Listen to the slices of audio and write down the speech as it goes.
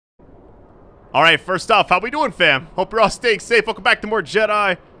All right, first off, how we doing, fam? Hope you're all staying safe. Welcome back to more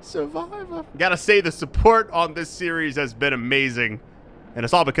Jedi Survivor. Gotta say, the support on this series has been amazing, and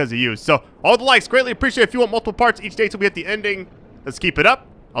it's all because of you. So, all the likes, greatly appreciate. If you want multiple parts each day till we hit the ending, let's keep it up.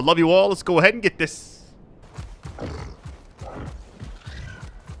 I love you all. Let's go ahead and get this.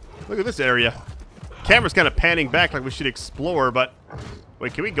 Look at this area. Camera's kind of panning back like we should explore, but...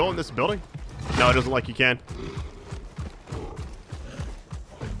 Wait, can we go in this building? No, it doesn't like you can.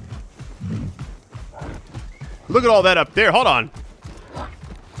 Look at all that up there. Hold on.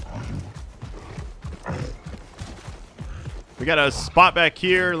 We got a spot back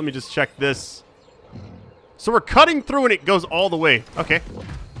here. Let me just check this. So we're cutting through and it goes all the way. Okay.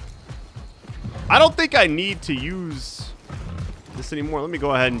 I don't think I need to use this anymore. Let me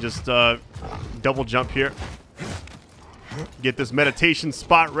go ahead and just double jump here. Get this meditation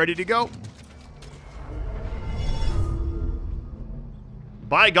spot ready to go.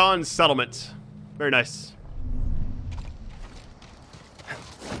 Bygone settlement. Very nice.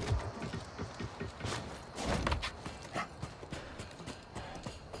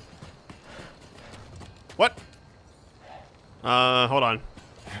 What? Hold on.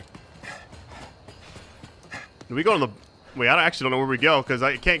 Do we go on the... Wait, I actually don't know where we go, because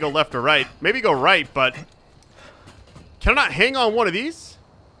I can't go left or right. Maybe go right, but... Can I not hang on one of these?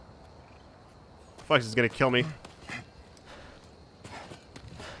 Flex is going to kill me.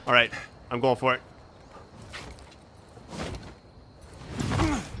 Alright, I'm going for it.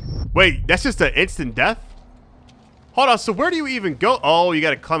 Wait, that's just an instant death? Hold on, so where do you even go? Oh, you got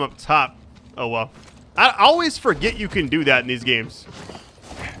to climb up top. Oh, well. I always forget you can do that in these games.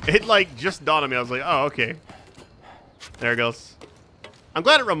 It, like, just dawned on me. I was like, oh, okay. There it goes. I'm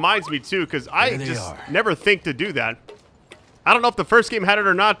glad it reminds me, too, because I just never think to do that. I don't know if the first game had it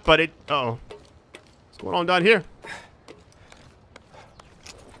or not, but it... Uh-oh. What's going on down here?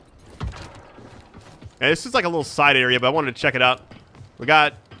 Yeah, this is like a little side area, but I wanted to check it out. We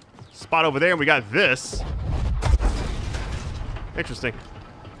got a spot over there, and we got this. Interesting.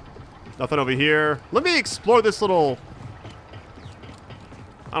 Nothing over here. Let me explore this little...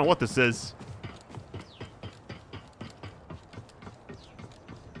 I don't know what this is.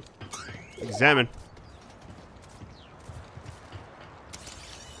 Examine.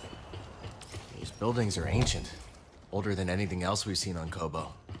 These buildings are ancient. Older than anything else we've seen on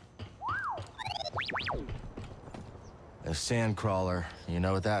Kobo. A sand crawler. You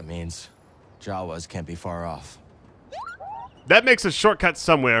know what that means. Jawas can't be far off. That makes a shortcut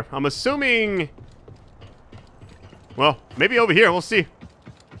somewhere. I'm assuming... Well, maybe over here. We'll see.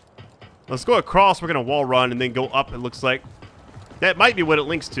 Let's go across. We're going to wall run and then go up, it looks like. That might be what it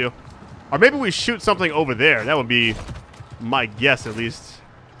links to. Or maybe we shoot something over there. That would be my guess, at least.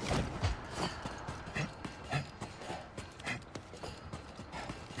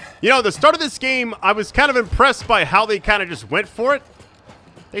 You know, the start of this game, I was kind of impressed by how they kind of just went for it.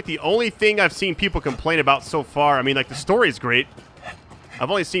 I think the only thing I've seen people complain about so far, I mean, like, the story is great.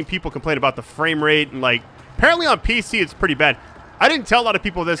 I've only seen people complain about the frame rate, and, like, apparently on PC it's pretty bad. I didn't tell a lot of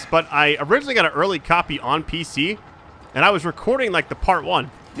people this, but I originally got an early copy on PC, and I was recording, like, the part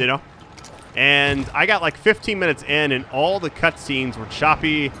 1, you know? And I got, like, 15 minutes in, and all the cutscenes were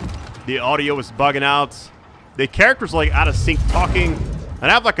choppy. The audio was bugging out. The characters were, like, out of sync talking.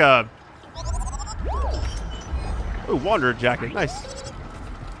 And I have, like, a... Ooh, Wanderer jacket. Nice.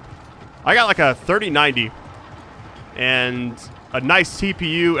 I got like a 3090 and a nice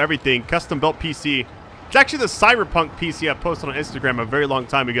CPU, everything, custom built PC. It's actually the Cyberpunk PC I posted on Instagram a very long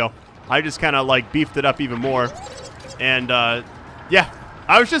time ago. I just kind of like beefed it up even more. And yeah,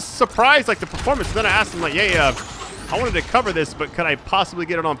 I was just surprised like the performance. And then I asked him like, yeah, I wanted to cover this, but could I possibly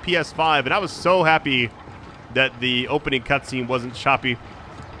get it on PS5? And I was so happy that the opening cutscene wasn't choppy,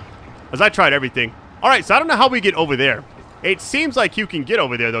 as I tried everything. All right, so I don't know how we get over there. It seems like you can get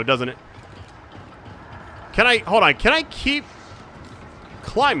over there though, doesn't it? Can I, hold on, can I keep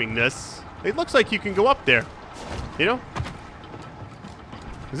climbing this? It looks like you can go up there, you know?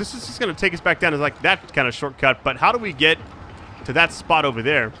 Because this is just going to take us back down as like that kind of shortcut, but how do we get to that spot over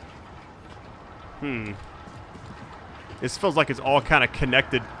there? This feels like it's all kind of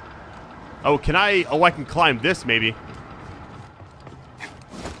connected. Oh, can I, oh, I can climb this maybe.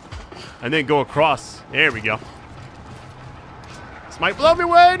 And then go across. There we go. This might blow me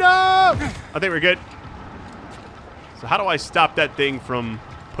away, no! I think we're good. So how do I stop that thing from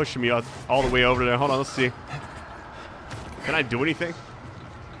pushing me all the way over there? Hold on, let's see. Can I do anything?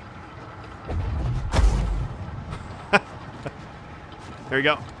 There we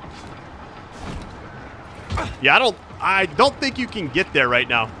go. Yeah, I don't think you can get there right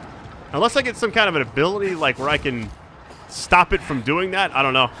now. Unless I get some kind of an ability like where I can stop it from doing that. I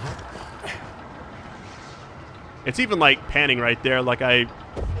don't know. It's even like panning right there, like I...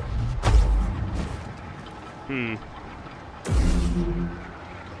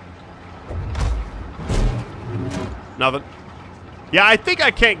 Nothing. Yeah, I think I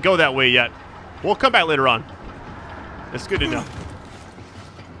can't go that way yet. We'll come back later on. It's good to know.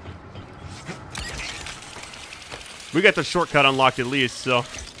 We got the shortcut unlocked at least, so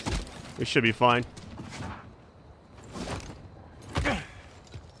we should be fine.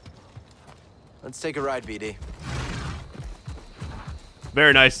 Let's take a ride, BD.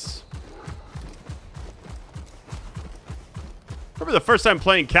 Very nice. Remember the first time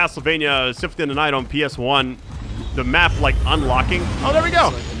playing Castlevania Symphony of the Night on PS1, the map like unlocking? Oh, there we go.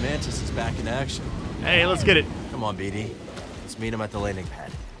 Looks like the Mantis is back in action. Hey, let's get it. Come on, BD. Let's meet him at the landing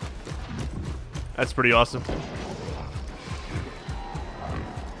pad. That's pretty awesome.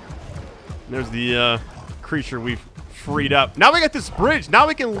 There's the creature we've freed up. Now we got this bridge. Now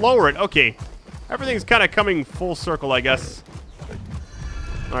we can lower it. Okay. Everything's kind of coming full circle, I guess.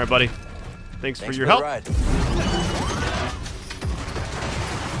 All right, buddy. Thanks for your help. Ride.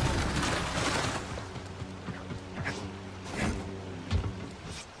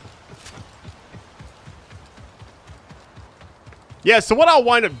 Yeah, so what I'll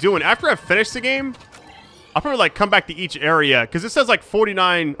wind up doing after I finish the game, I'll probably like come back to each area because it says like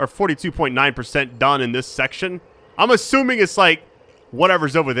 49 or 42.9% done in this section. I'm assuming it's like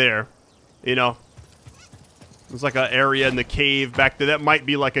whatever's over there, you know. There's like an area in the cave back there. That might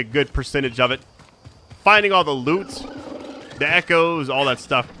be like a good percentage of it. Finding all the loot, the echoes, all that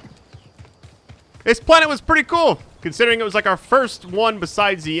stuff. This planet was pretty cool, considering it was like our first one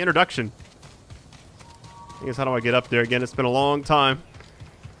besides the introduction. I guess how do I get up there again? It's been a long time.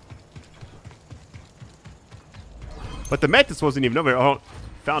 But the Mantis wasn't even over here. Oh,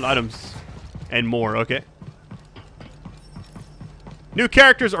 found items and more. Okay. New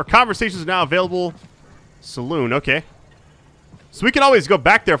characters or conversations are now available. Saloon. Okay. So we can always go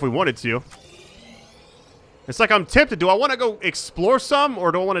back there if we wanted to. It's like I'm tempted. Do I want to go explore some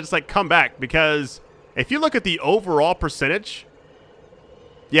or do I want to just like come back? Because if you look at the overall percentage,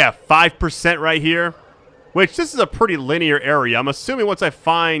 yeah, 5% right here. Which, this is a pretty linear area. I'm assuming once I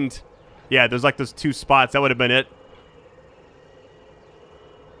find... Yeah, there's like those two spots. That would have been it.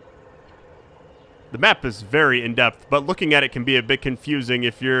 The map is very in-depth, but looking at it can be a bit confusing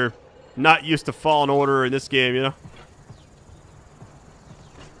if you're not used to Fallen Order in this game, you know?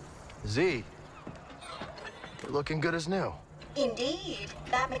 Z, you're looking good as new. Indeed.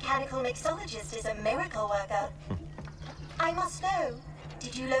 That mechanical mixologist is a miracle worker. I must know,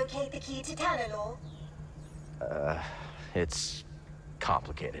 did you locate the key to Tanalor? It's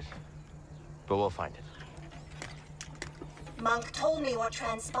complicated, but we'll find it. Monk told me what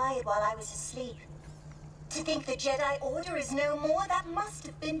transpired while I was asleep. To think the Jedi Order is no more, that must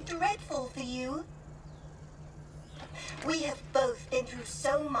have been dreadful for you. We have both been through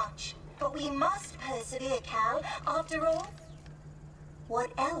so much, but we must persevere, Cal. After all,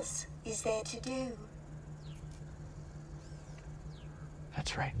 what else is there to do?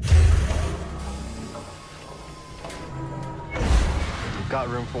 That's right. Got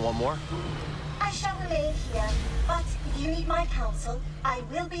room for one more? I shall remain here, but if you need my counsel, I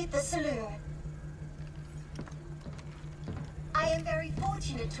will be at the saloon. I am very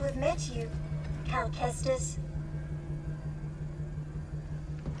fortunate to have met you, Cal Kestis.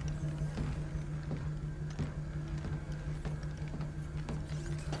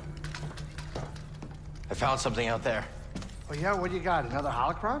 I found something out there. Oh yeah, what do you got? Another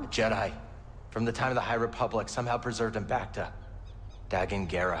holocron? Jedi. From the time of the High Republic, somehow preserved in Bacta. Dagan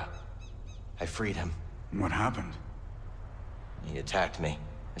Gera. I freed him. What happened? He attacked me.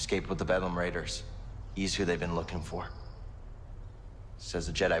 Escaped with the Bedlam Raiders. He's who they've been looking for. Says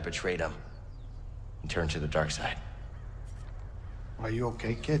the Jedi betrayed him and turned to the dark side. Are you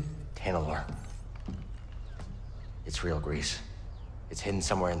okay, kid? Tanalor. It's real, Grease. It's hidden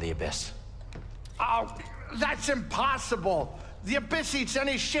somewhere in the Abyss. Oh, that's impossible! The Abyss eats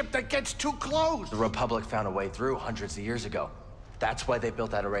any ship that gets too close! The Republic found a way through hundreds of years ago. That's why they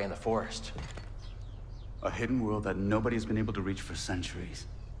built that array in the forest. A hidden world that nobody's been able to reach for centuries.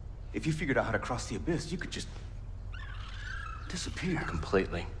 If you figured out how to cross the Abyss, you could just... disappear.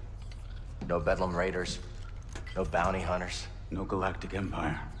 Completely. No Bedlam Raiders. No bounty hunters. No galactic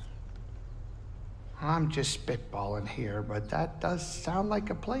empire. I'm just spitballing here, but that does sound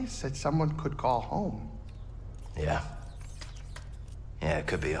like a place that someone could call home. Yeah. Yeah, it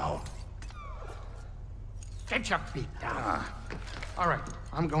could be a home. Get your feet down. All right,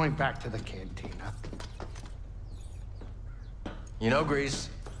 I'm going back to the cantina. You know, Grease,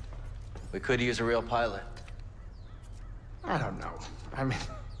 we could use a real pilot. I don't know. I mean,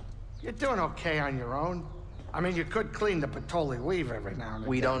 you're doing okay on your own. I mean, you could clean the Patoli weave every now and then.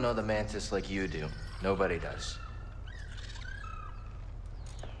 We don't know the Mantis like you do. Nobody does.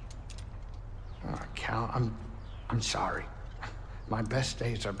 Cal, I'm sorry. My best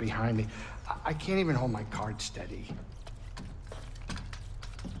days are behind me. I can't even hold my cards steady.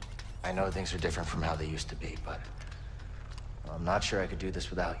 I know things are different from how they used to be, but I'm not sure I could do this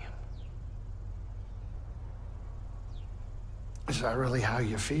without you. Is that really how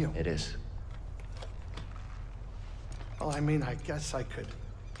you feel? It is. Well, I mean, I guess I could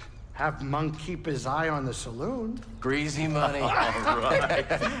have Monk keep his eye on the saloon. Greasy money. All right.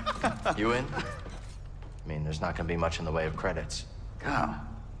 You in? I mean, there's not gonna be much in the way of credits. Cal,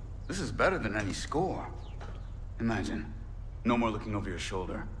 this is better than any score. Imagine, no more looking over your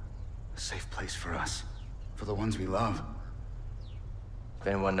shoulder. A safe place for us, for the ones we love. If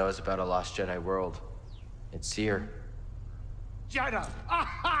anyone knows about a lost Jedi world, it's here. JEDHA!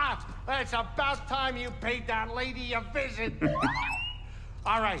 Aha! It's about time you paid that lady a visit.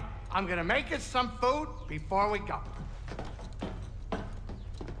 All right, I'm gonna make us some food before we go.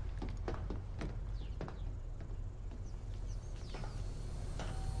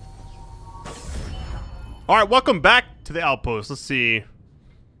 All right, welcome back to the outpost. Let's see.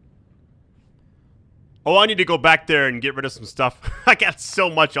 Oh, I need to go back there and get rid of some stuff. I got so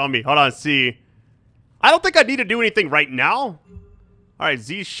much on me. Hold on, see. I don't think I need to do anything right now. All right,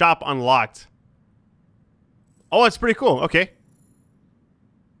 Z shop unlocked. Oh, that's pretty cool. Okay.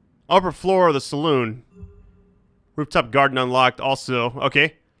 Upper floor of the saloon. Rooftop garden unlocked also.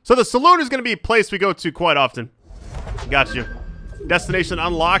 Okay. So the saloon is going to be a place we go to quite often. Gotcha. Destination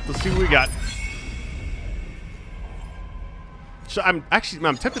unlocked. Let's see what we got. So I'm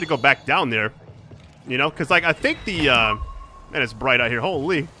tempted to go back down there. You know, because, like, I think the, man, it's bright out here.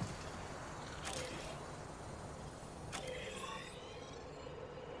 Holy.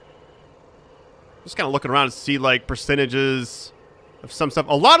 Just kind of looking around to see, like, percentages of some stuff.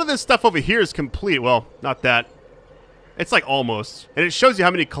 A lot of this stuff over here is complete. Well, not that. It's, like, almost. And it shows you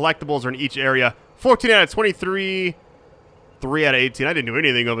how many collectibles are in each area. 14 out of 23. 3 out of 18. I didn't do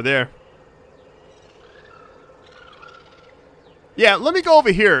anything over there. Yeah, let me go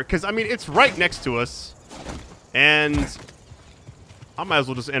over here, because, I mean, it's right next to us. And I might as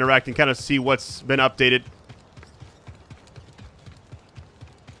well just interact and kind of see what's been updated.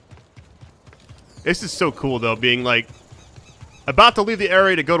 This is so cool, though, being, like, about to leave the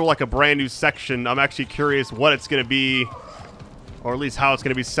area to go to, like, a brand new section. I'm actually curious what it's going to be, or at least how it's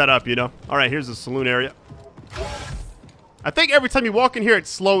going to be set up, you know? All right, here's the saloon area. I think every time you walk in here, it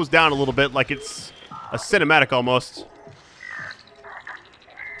slows down a little bit, like it's a cinematic almost.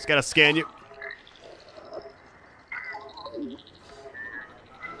 Just gotta scan you.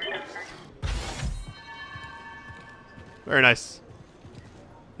 Very nice.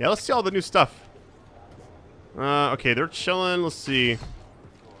 Yeah, let's see all the new stuff. Okay, they're chilling. Let's see.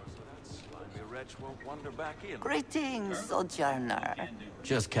 Greetings, Sojourner.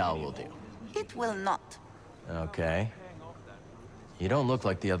 Just Cal will do. It will not. Okay. You don't look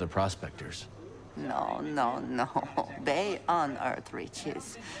like the other prospectors. No, no, no. They unearth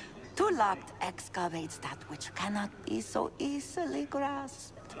riches. Tulakt excavates that which cannot be so easily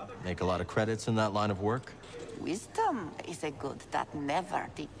grasped. Make a lot of credits in that line of work? Wisdom is a good that never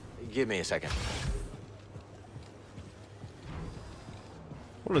Give me a second.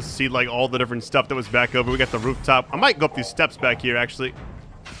 I want to see, like, all the different stuff that was back over. We got the rooftop. I might go up these steps back here, actually.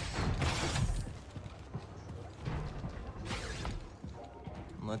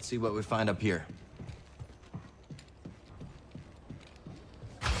 Let's see what we find up here.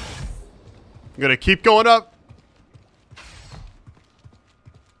 I'm gonna keep going up.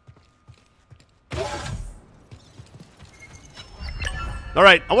 All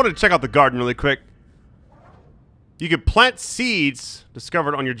right, I wanted to check out the garden really quick. You can plant seeds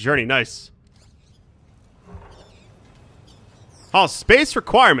discovered on your journey. Nice. Oh, space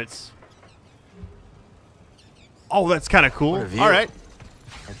requirements. Oh, that's kind of cool. All right.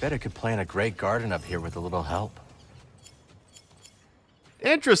 I bet I could plant a great garden up here with a little help.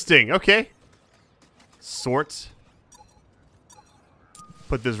 Interesting. Okay. Sort.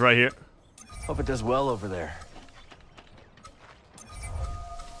 Put this right here. Hope it does well over there.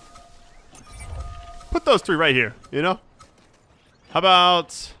 Put those 3 right here, you know? How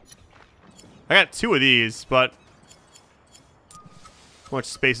about... I got 2 of these, but... How much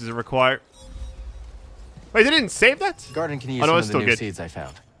space does it require? Wait, they didn't save that? Garden can use oh, no, some it's of the still new good. seeds I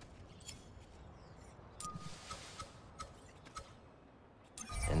found.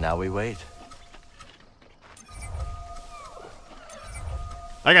 And now we wait.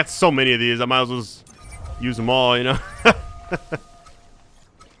 I got so many of these, I might as well just use them all, you know?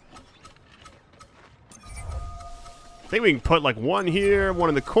 think we can put like one here, one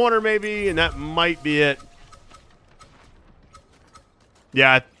in the corner maybe, and that might be it.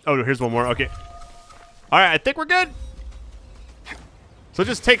 Yeah. Oh, here's one more. Okay. All right, I think we're good. So it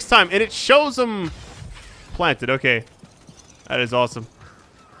just takes time, and it shows them planted. Okay. That is awesome.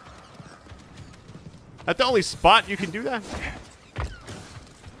 That's the only spot you can do that?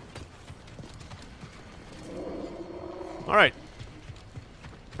 All right.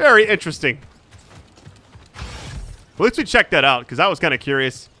 Very interesting. Well, at least we checked that out, because I was kind of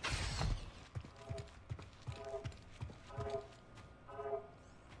curious.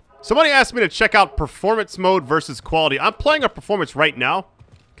 Somebody asked me to check out performance mode versus quality. I'm playing a performance right now.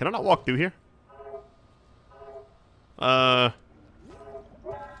 Can I not walk through here? Oh,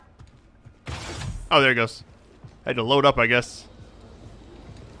 there it goes. I had to load up, I guess.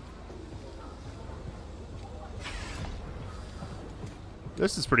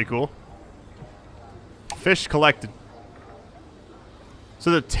 This is pretty cool. Fish collected.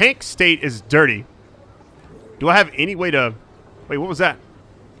 So the tank state is dirty. Do I have any way to... Wait, what was that?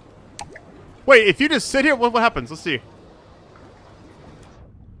 Wait, if you just sit here, what happens? Let's see.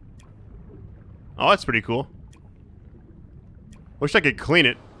 Oh, that's pretty cool. Wish I could clean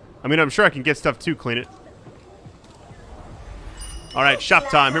it. I mean, I'm sure I can get stuff to clean it. All right, shop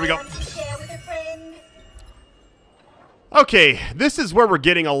time. Here we go. Okay, this is where we're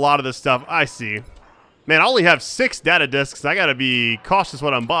getting a lot of this stuff. I see. Man, I only have 6 data disks. I gotta be cautious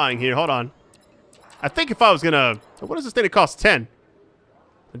what I'm buying here. Hold on. I think if I was gonna... What does this thing cost? 10.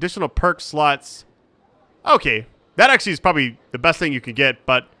 Additional perk slots. Okay. That actually is probably the best thing you can get,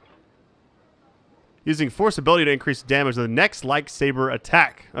 but... Using force ability to increase damage of the next lightsaber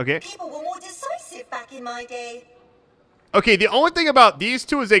attack. Okay. People were more decisive back in my day. Okay, the only thing about these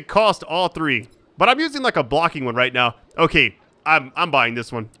two is they cost all 3. But I'm using like a blocking one right now. Okay, I'm buying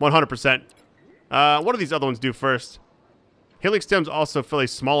this one. 100%. What do these other ones do first? Healing stems also fill a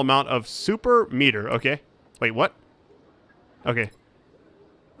small amount of super meter. Okay. Wait, what? Okay.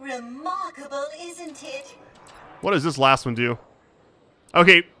 Remarkable, isn't it? What does this last one do?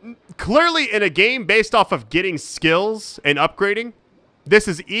 Okay, clearly in a game based off of getting skills and upgrading, this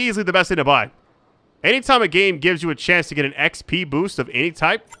is easily the best thing to buy. Anytime a game gives you a chance to get an XP boost of any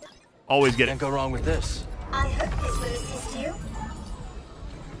type, always get it. Can't go wrong with this. I hope this will assist you.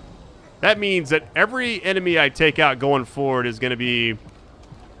 That means that every enemy I take out going forward is going to be,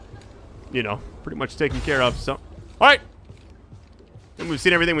 you know, pretty much taken care of. So, all right. And we've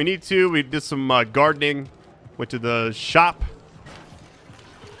seen everything we need to. We did some gardening. Went to the shop.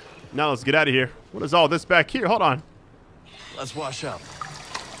 Now let's get out of here. What is all this back here? Hold on. Let's wash up.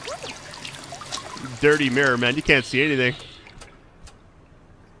 Dirty mirror, man. You can't see anything.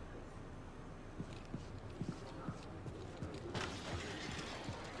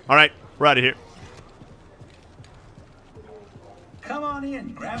 All right, we're out of here. Come on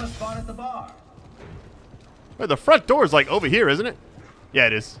in, grab a spot at the bar. Wait, the front door is like over here, isn't it? Yeah,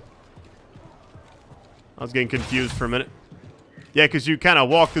 it is. I was getting confused for a minute. Yeah, because you kind of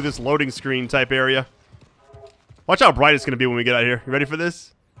walk through this loading screen type area. Watch how bright it's going to be when we get out of here. You ready for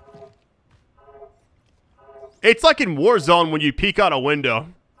this? It's like in Warzone when you peek out a window.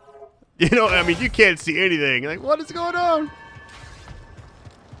 You know, I mean, you can't see anything. Like, what is going on?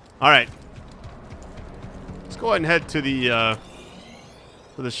 All right. Let's go ahead and head to the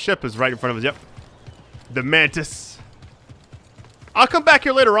ship is right in front of us. Yep. The Mantis. I'll come back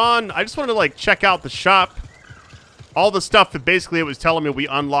here later on. I just wanted to, like, check out the shop. All the stuff that basically it was telling me we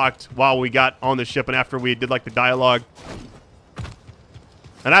unlocked while we got on the ship and after we did, like, the dialogue.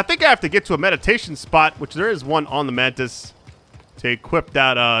 And I think I have to get to a meditation spot, which there is one on the Mantis, to equip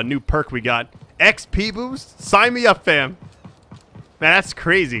that new perk we got. XP boost? Sign me up, fam. Man, that's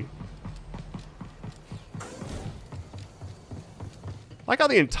crazy. I like how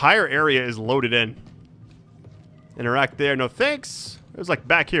the entire area is loaded in. Interact there. No thanks. It was like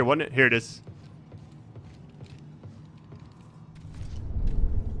back here, wasn't it? Here it is.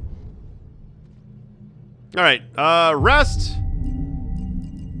 All right. Rest.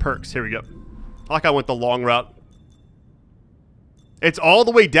 Perks. Here we go. I like I went the long route. It's all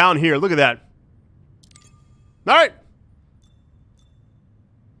the way down here. Look at that. All right.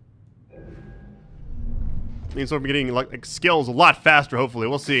 Means we'll be getting like skills a lot faster, hopefully.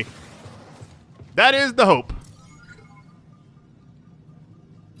 We'll see. That is the hope.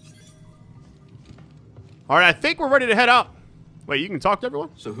 All right, I think we're ready to head out. Wait, you can talk to everyone?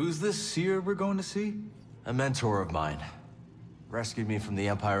 So who's this seer we're going to see? A mentor of mine. Rescued me from the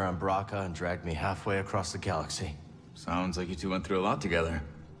Empire on Braca and dragged me halfway across the galaxy. Sounds like you two went through a lot together.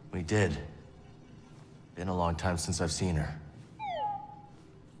 We did. Been a long time since I've seen her.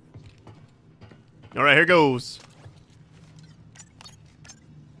 All right, here goes.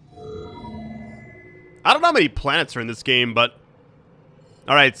 I don't know how many planets are in this game, but...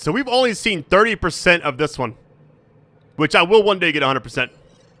 Alright, so we've only seen 30% of this one. Which I will one day get 100%.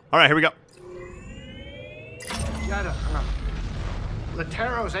 Alright, here we go. JEDHA. The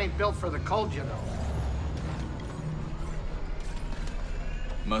Taros ain't built for the cold, you know.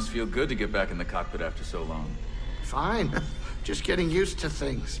 Must feel good to get back in the cockpit after so long. Fine. Just getting used to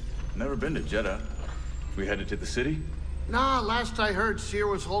things. Never been to JEDHA. We headed to the city? Nah, last I heard, Seer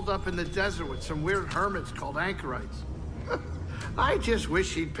was holed up in the desert with some weird hermits called anchorites. I just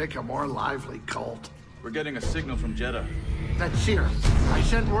wish he'd pick a more lively cult. We're getting a signal from JEDHA. That's Seer. I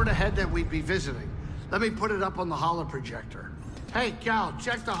sent word ahead that we'd be visiting. Let me put it up on the holo projector. Hey, Cal,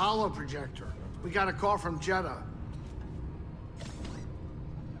 check the holo projector. We got a call from JEDHA.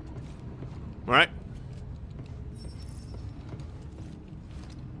 All right.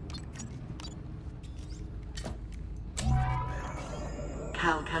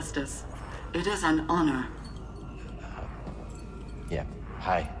 Cal Kestis, it is an honor. Yeah,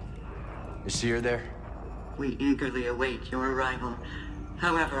 hi. Is Seer there? We eagerly await your arrival.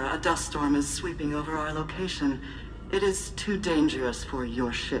 However, a dust storm is sweeping over our location. It is too dangerous for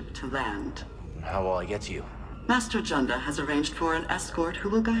your ship to land. How will I get to you? Master Junda has arranged for an escort who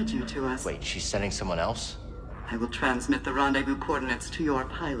will guide you to us. Wait, she's sending someone else? I will transmit the rendezvous coordinates to your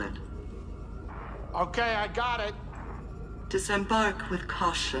pilot. Okay, I got it. Disembark with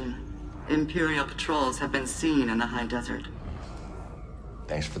caution. Imperial patrols have been seen in the high desert.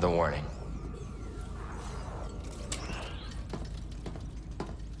 Thanks for the warning.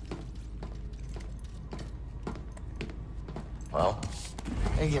 Well?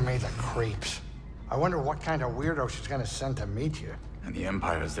 Hey, you made the creeps. I wonder what kind of weirdo she's gonna send to meet you. And the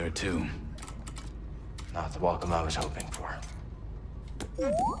Empire's there too. Not the welcome I was hoping for.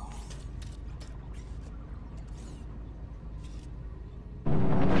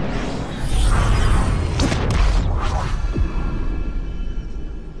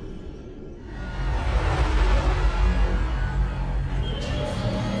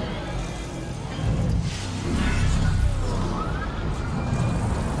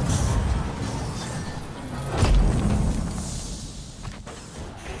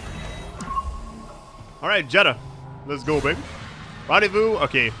 All right, JEDHA. Let's go, baby. Rendezvous.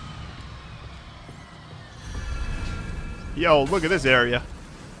 Okay. Yo, look at this area.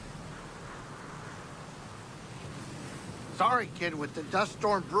 Sorry, kid, with the dust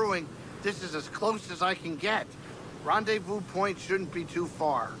storm brewing, this is as close as I can get. Rendezvous point shouldn't be too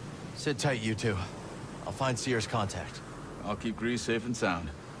far. Sit tight, you two. I'll find Seer's contact. I'll keep Grease safe and sound.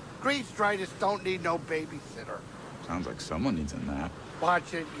 Grease-dritis don't need no babysitter. Sounds like someone needs a nap.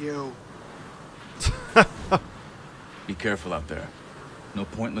 Watch it, you. Be careful out there. No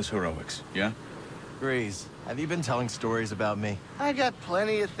pointless heroics, yeah? Grease, have you been telling stories about me? I got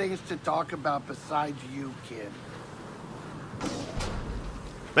plenty of things to talk about besides you, kid.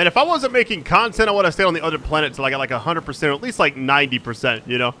 Man, if I wasn't making content, I would have stayed on the other planet till I got like 100%, or at least like 90%,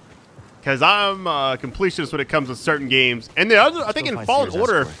 you know? Because I'm a completionist when it comes to certain games. And the other, I think in Fallen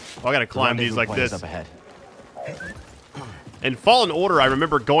Order... Oh, I gotta climb these like this. Up ahead. In Fallen Order, I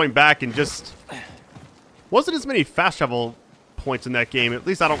remember going back and just... Wasn't as many fast travel points in that game. At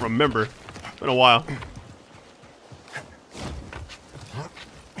least I don't remember. It's been a while.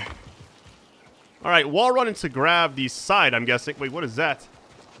 Alright, wall running to grab the side, I'm guessing. Wait, what is that?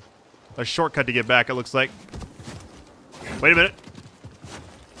 A shortcut to get back, it looks like. Wait a minute.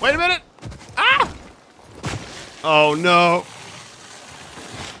 Wait a minute! Ah! Oh, no.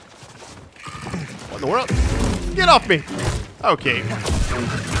 What in the world? Get off me! Okay.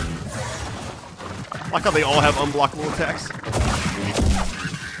 I like how they all have unblockable attacks.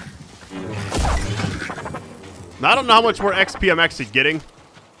 Now, I don't know how much more XP I'm actually getting,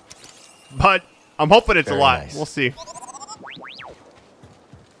 but I'm hoping it's a lot. Nice. We'll see.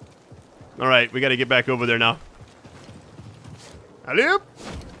 All right, we got to get back over there now. Alley oop.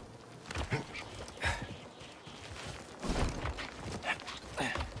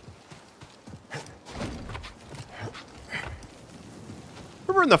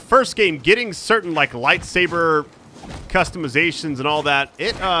 Remember in the first game, getting certain like lightsaber customizations and all that.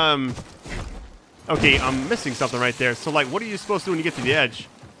 It okay, I'm missing something right there. So like, what are you supposed to do when you get to the edge?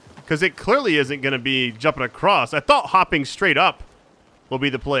 Because it clearly isn't going to be jumping across. I thought hopping straight up will be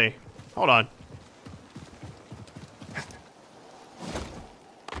the play. Hold on.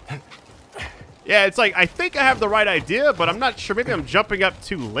 Yeah, it's like I think I have the right idea, but I'm not sure. Maybe I'm jumping up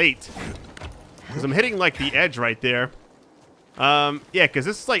too late because I'm hitting like the edge right there. Yeah, because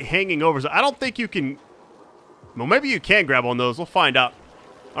this is like hanging over. So I don't think you can... Well, maybe you can grab on those. We'll find out.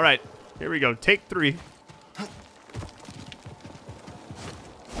 All right, here we go. Take 3.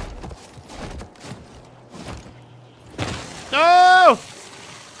 No!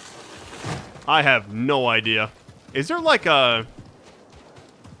 I have no idea. Is there like a...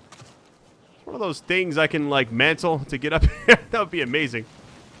 one of those things I can like mantle to get up here? That would be amazing.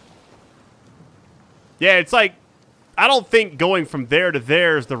 Yeah, it's like... I don't think going from there to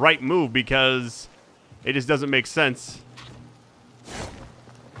there is the right move because it just doesn't make sense.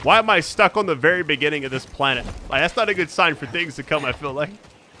 Why am I stuck on the very beginning of this planet? Like, that's not a good sign for things to come, I feel like.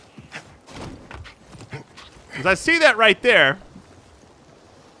 Because I see that right there.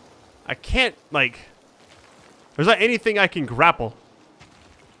 I can't, like... there's not anything I can grapple.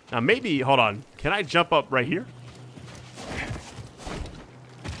 Now, maybe... hold on. Can I jump up right here?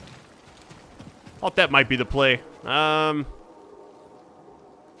 Thought that might be the play. Wait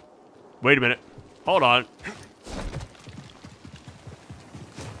a minute. Hold on.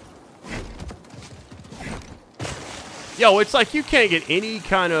 Yo, it's like you can't get any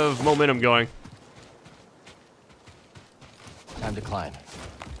kind of momentum going. Time to climb.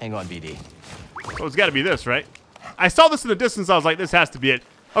 Hang on, BD. So it's got to be this, right? I saw this in the distance. I was like, this has to be it.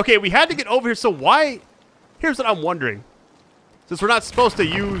 Okay, we had to get over here. So why? Here's what I'm wondering. Since we're not supposed to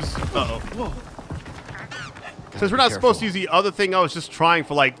use... uh-oh. Since we're not supposed to use the other thing I was just trying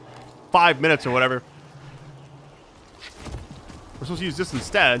for like 5 minutes or whatever. We're supposed to use this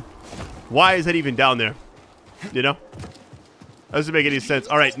instead. Why is it even down there? You know? That doesn't make any sense.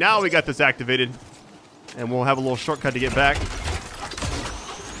 All right, now we got this activated. And we'll have a little shortcut to get back.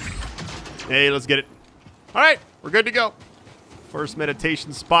 Hey, let's get it. All right, we're good to go. First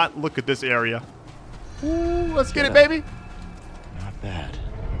meditation spot. Look at this area. Ooh, let's get it, baby. Not bad.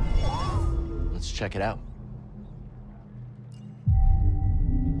 Let's check it out.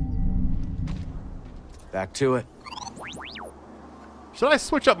 Back to it. Should I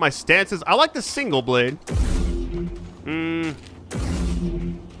switch up my stances? I like the single blade.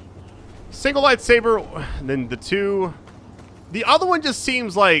 Single lightsaber, then the two. The other one just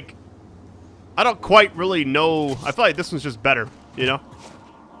seems like... I don't quite really know. I feel like this one's just better, you know?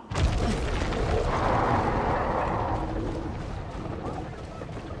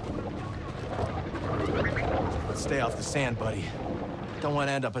 Let's stay off the sand, buddy. Don't want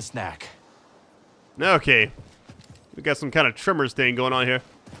to end up a snack. Okay. We got some kind of trimmers thing going on here.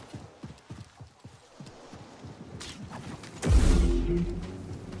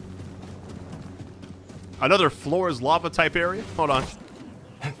 Another floor is lava type area? Hold on.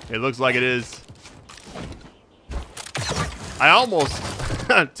 It looks like it is. I almost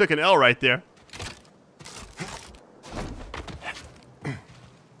took an L right there.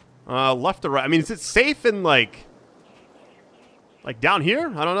 Left or right? I mean, is it safe in like down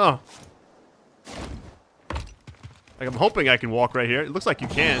here? I don't know. Like, I'm hoping I can walk right here. It looks like you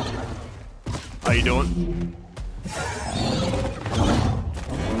can. How you doing?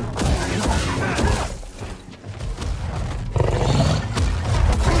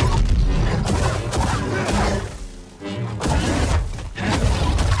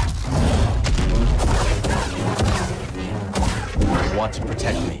 Want to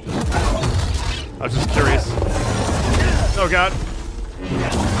protect me? I was just curious. Oh, God.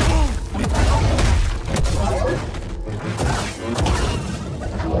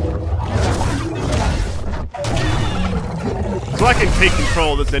 So I can take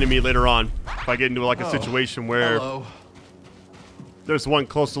control of this enemy later on if I get into like a situation where there's one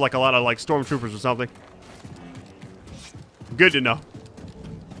close to like a lot of like stormtroopers or something. Good to know.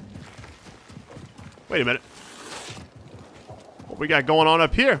 Wait a minute. What we got going on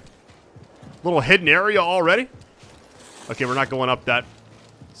up here? Little hidden area already? Okay, we're not going up that.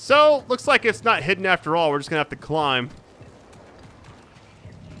 So, looks like it's not hidden after all. We're just going to have to climb.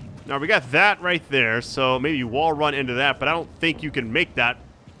 Now, we got that right there, so maybe you wall run into that, but I don't think you can make that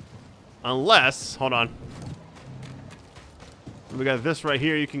unless... hold on. We got this right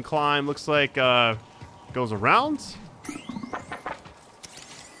here you can climb. Looks like goes around.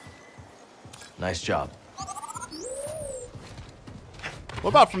 Nice job.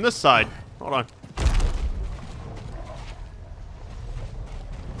 What about from this side? Hold on.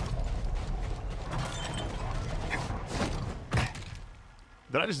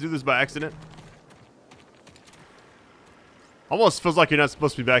 Did I just do this by accident? Almost feels like you're not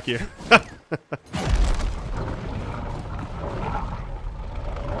supposed to be back here.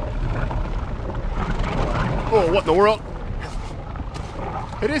 Oh, what in the world?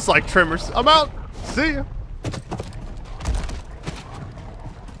 It is like Tremors. I'm out. See ya.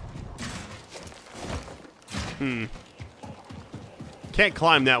 Can't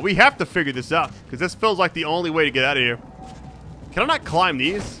climb that. We have to figure this out because this feels like the only way to get out of here. Can I not climb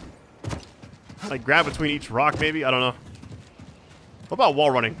these? Like grab between each rock maybe? I don't know. What about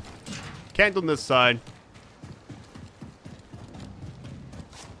wall running? Can't on this side.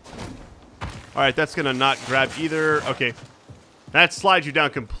 All right, that's gonna not grab either. Okay, that slides you down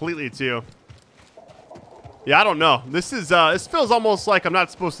completely too. Yeah, I don't know. This is this feels almost like I'm not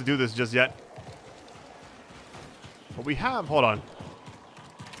supposed to do this just yet. But we have. Hold on.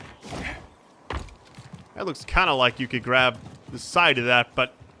 That looks kind of like you could grab the side of that,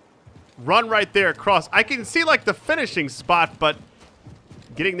 but run right there across. I can see like the finishing spot, but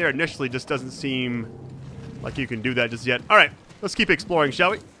getting there initially just doesn't seem like you can do that just yet. All right, let's keep exploring,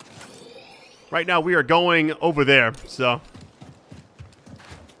 shall we? Right now we are going over there, so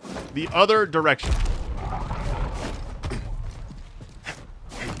the other direction.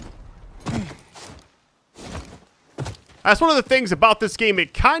 That's one of the things about this game.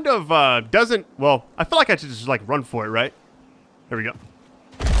 It kind of doesn't... Well, I feel like I should just, like, run for it, right? Here we go.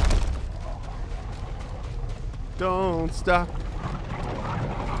 Don't stop.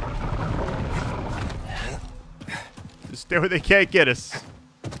 Just stay where they can't get us.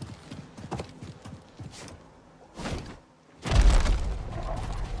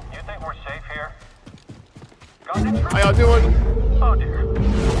 You think we're safe here? How y'all doing? Oh, dear.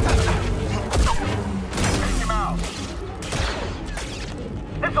 Take him out.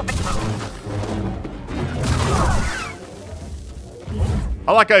 This'll be...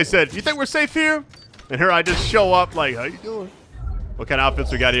 Like I said, you think we're safe here? And here I just show up like, how you doing? What kind of outfits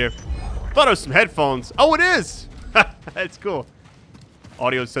we got here? Thought it was some headphones. Oh, it is! That's cool.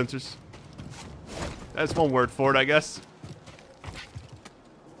 Audio sensors. That's one word for it, I guess.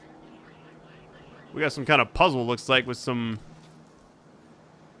 We got some kind of puzzle, looks like, with some...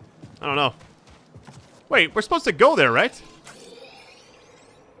 I don't know. Wait, we're supposed to go there, right?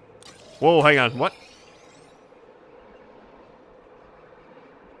 Whoa, hang on. What?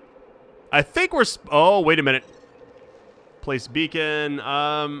 I think we're... Oh, wait a minute. Place beacon.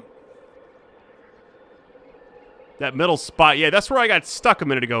 That middle spot. Yeah, that's where I got stuck a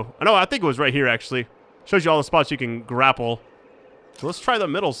minute ago. I know, I think it was right here, actually. Shows you all the spots you can grapple. So let's try the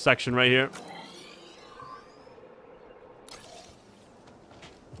middle section right here.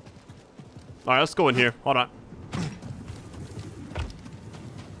 All right, let's go in here. Hold on.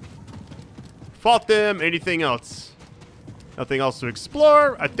 Fought them. Anything else? Nothing else to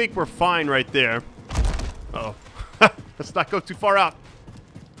explore. I think we're fine right there. Uh-oh. Let's not go too far out.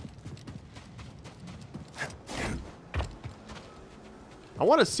 I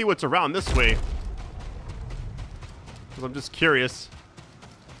want to see what's around this way. Because I'm just curious.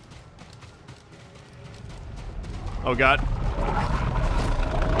 Oh, God.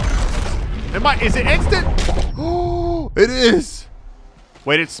 Is it instant? Oh, it is.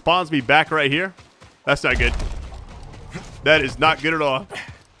 Wait, it spawns me back right here? That's not good. That is not good at all.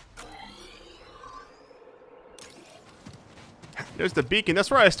 There's the beacon.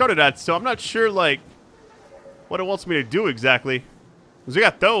 That's where I started at, so I'm not sure, like, what it wants me to do exactly. Because we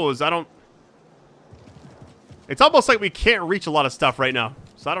got those. I don't... It's almost like we can't reach a lot of stuff right now.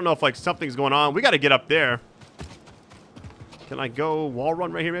 So I don't know if, like, something's going on. We got to get up there. Can I go wall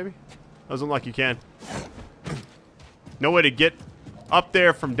run right here, maybe? Doesn't look like you can. No way to get up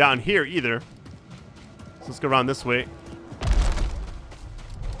there from down here either. So let's go around this way.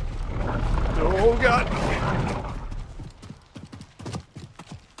 Oh, God.